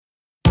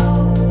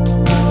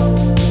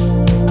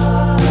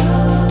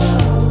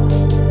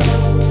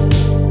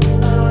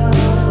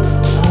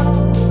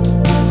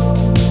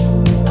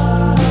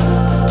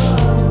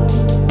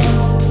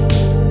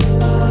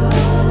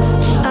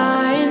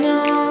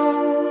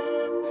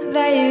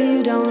that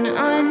you don't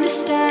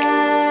understand.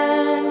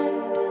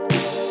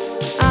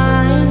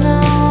 I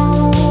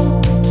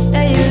know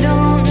that you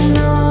don't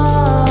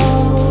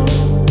know.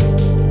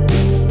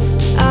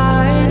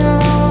 I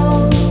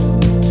know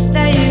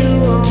that you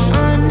won't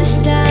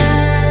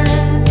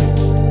understand.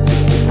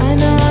 I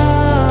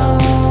know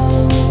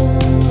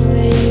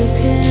that you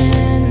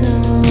can't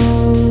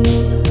know.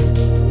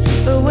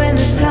 But when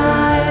the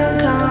time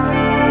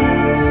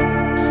comes,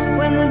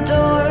 when the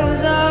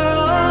doors are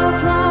all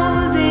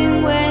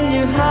closing, when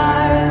your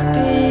heart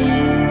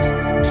beats,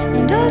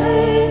 does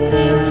it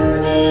beat for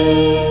me?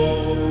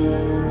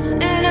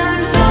 And I'm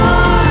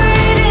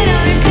sorry that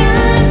I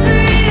can't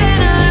breathe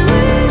and I'm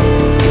with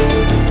you.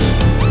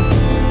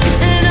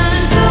 And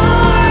I'm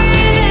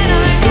sorry that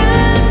I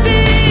can't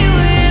be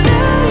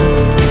without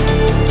you.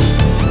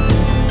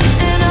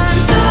 And I'm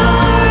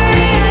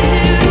sorry I'd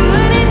do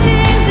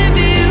anything to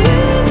be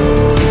with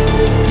you.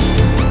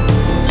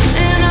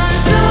 And I'm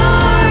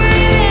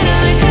sorry that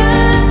I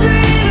can't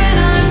breathe when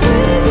I'm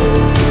with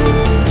you.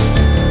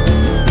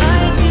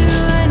 I'd do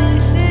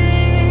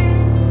anything.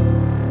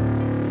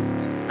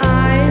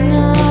 I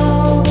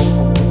know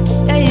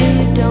that you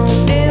don't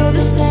feel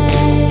the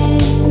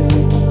same,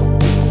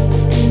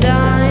 and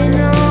I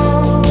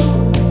know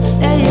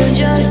that you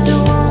just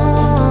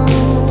won't.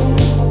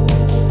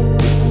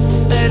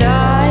 But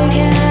I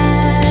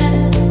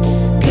can't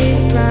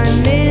keep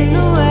running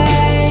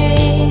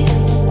away.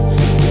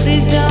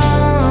 Please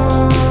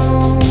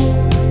don't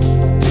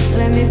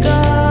let me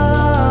go.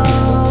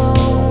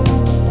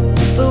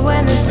 But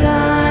when the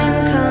time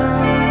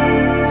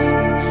comes,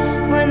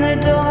 when the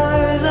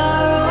doors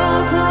are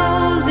all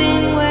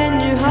closing, when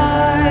your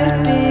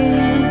heart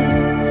beats,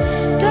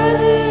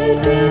 does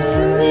it beat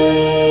for me?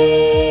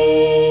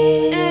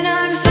 And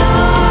I'm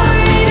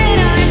sorry that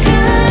I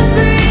can't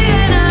breathe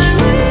and I'm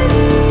with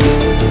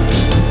you.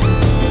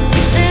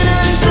 And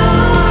I'm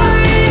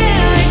sorry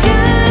that I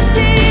can't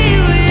be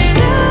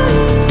without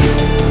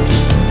you.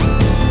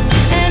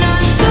 And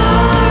I'm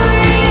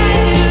sorry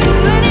I'd do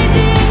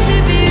anything to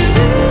be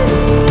with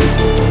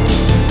you.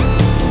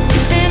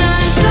 And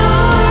I'm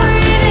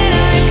sorry that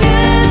I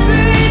can't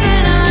breathe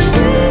and I'm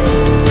with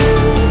you.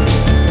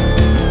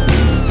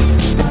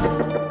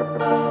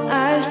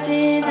 I've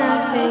seen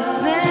that face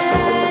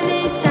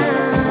many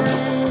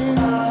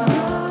times,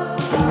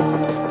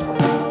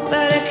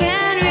 but I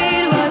can't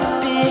read what's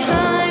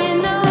behind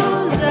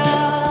those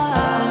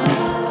eyes.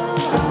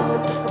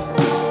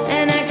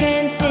 And I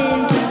can't seem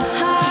to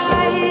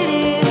hide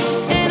it,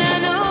 and I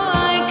know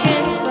I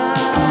can't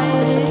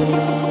fight it.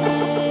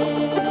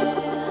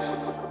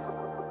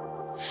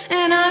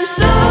 And I'm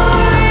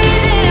sorry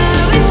that I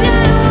wish I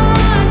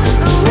was with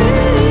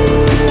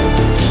you.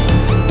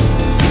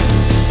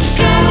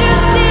 Can't you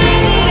see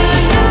that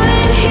I'm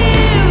not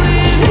here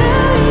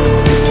without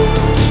you?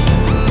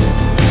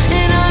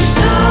 And I'm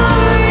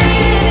sorry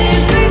that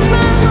it breaks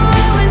my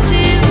heart when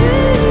she's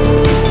with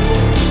you.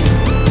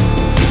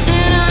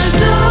 And I'm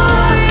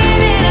sorry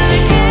that I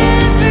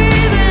can't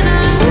breathe when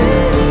I'm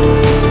with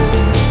you.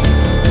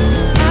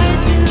 I'd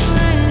do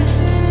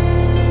anything.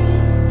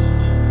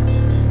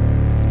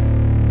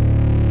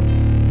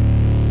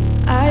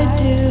 I'd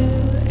do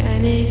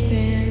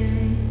anything.